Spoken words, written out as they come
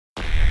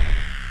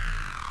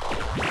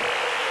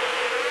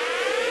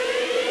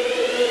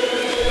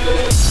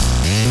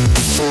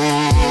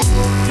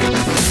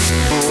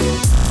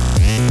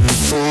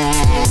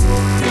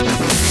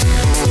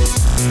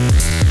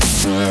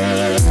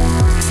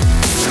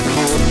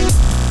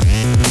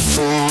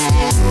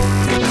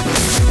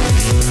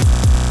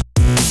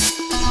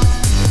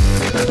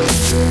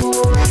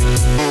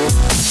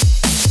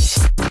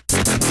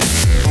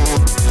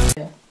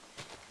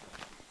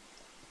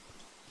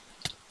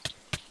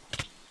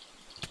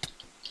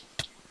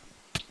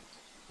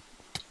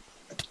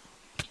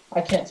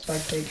I can't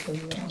spectate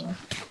because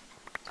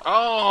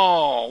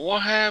Oh,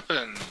 what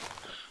happened?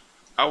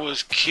 I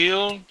was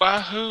killed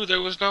by who?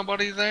 There was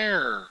nobody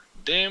there.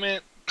 Damn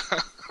it.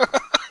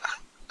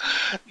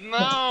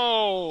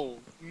 No.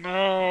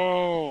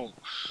 No.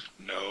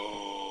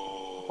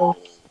 No.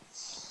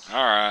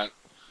 Alright.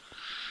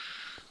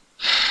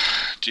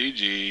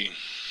 GG.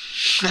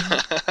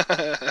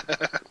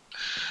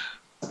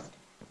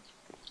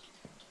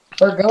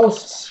 or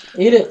ghosts.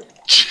 Eat it.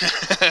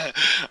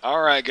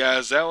 Alright,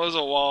 guys. That was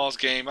a Walls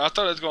game. I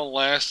thought it was going to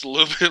last a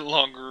little bit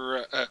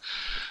longer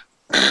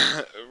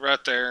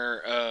right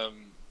there.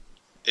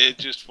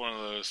 It's just one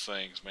of those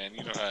things, man.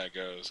 You know how it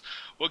goes.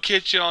 We'll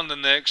catch you on the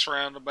next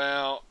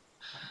roundabout.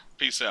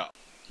 Peace out.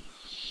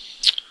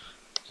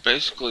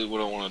 Basically,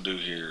 what I want to do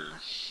here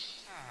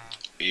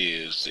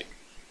is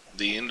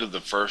the end of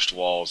the first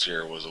walls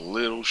here was a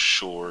little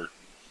short.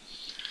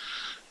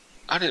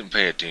 I didn't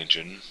pay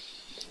attention.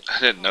 I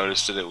didn't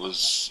notice that it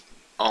was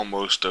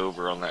almost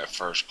over on that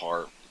first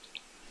part.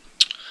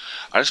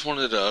 I just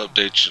wanted to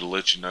update you to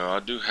let you know I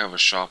do have a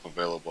shop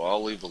available.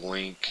 I'll leave a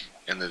link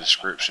in the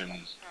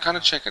description. Kind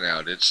of check it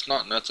out. It's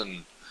not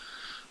nothing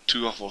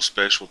too awful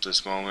special at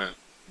this moment,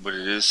 but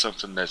it is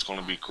something that's going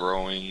to be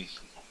growing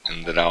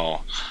and that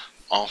I'll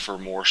offer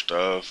more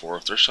stuff. Or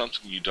if there's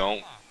something you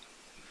don't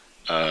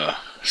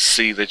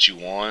see that you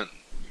want,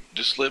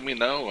 just let me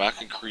know. I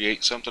can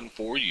create something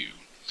for you.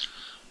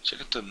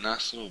 Check out the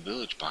nice little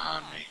village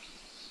behind me.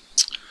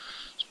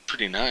 It's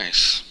pretty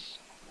nice.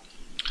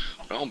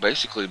 But I'll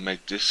basically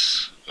make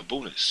this a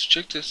bonus.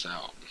 Check this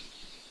out.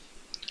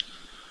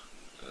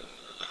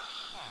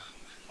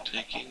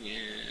 Taking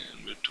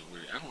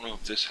inventory. I don't know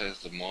if this has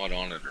the mod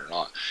on it or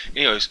not.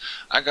 Anyways,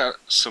 I got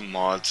some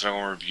mods that I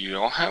want to review.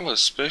 I'll have a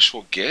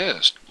special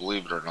guest,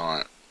 believe it or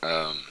not.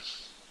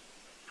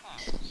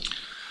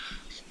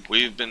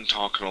 We've been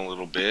talking a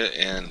little bit,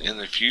 and in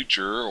the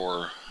future,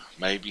 or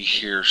maybe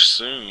here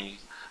soon,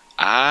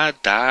 I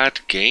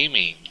Died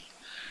Gaming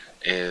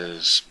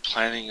is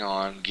planning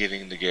on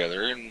getting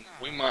together, and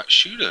we might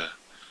shoot a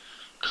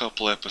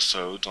couple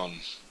episodes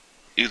on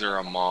either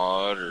a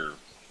mod or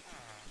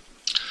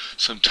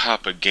some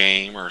type of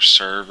game or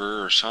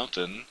server or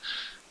something.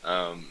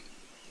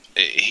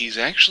 He's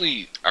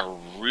actually a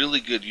really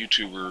good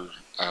YouTuber.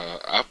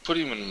 I put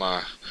him in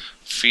my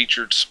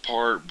featured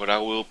part, but I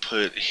will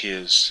put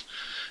his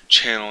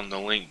channel in the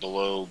link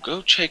below.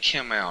 Go check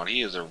him out.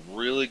 He is a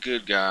really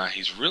good guy.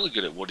 He's really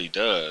good at what he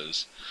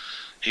does.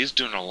 He's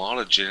doing a lot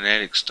of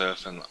genetic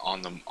stuff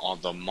on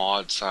the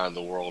mod side of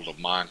the world of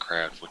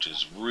Minecraft, which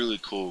is really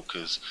cool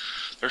because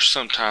there's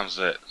sometimes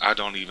that I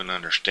don't even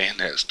understand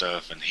that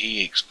stuff, and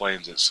he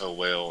explains it so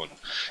well, and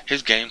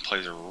his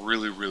gameplays are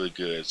really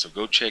good. So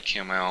go check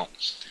him out.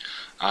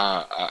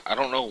 I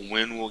don't know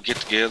when we'll get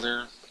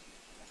together,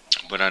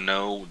 but I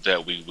know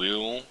that we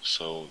will.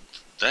 So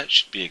that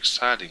should be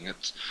exciting.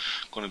 It's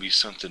going to be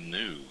something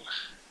new.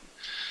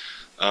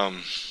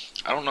 I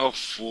don't know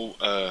if we'll.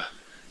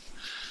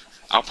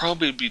 I'll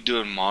probably be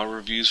doing mod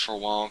reviews for a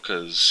while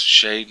because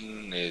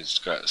Shaden has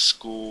got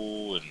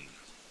school and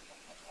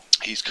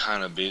he's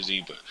kind of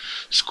busy, but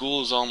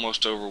school is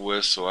almost over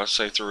with, so I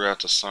say throughout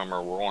the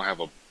summer we're going to have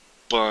a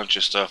bunch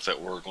of stuff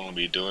that we're going to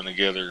be doing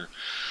together,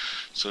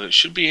 so it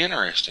should be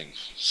interesting.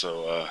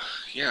 So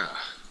yeah,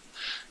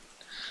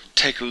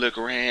 take a look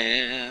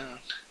around,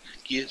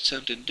 get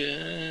something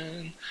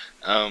done.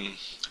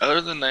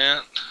 Other than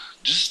that,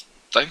 just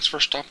thanks for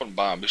stopping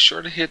by. Be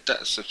sure to hit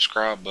that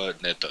subscribe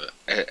button at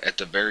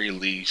the very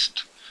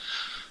least,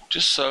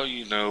 just so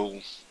you know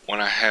when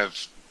I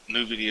have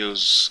new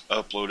videos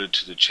uploaded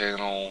to the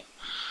channel.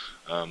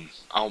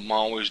 I'm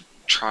always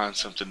trying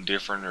something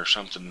different or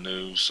something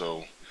new.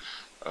 So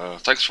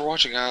thanks for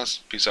watching,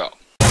 guys. Peace out.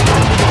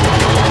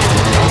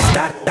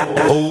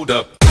 Hold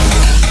up.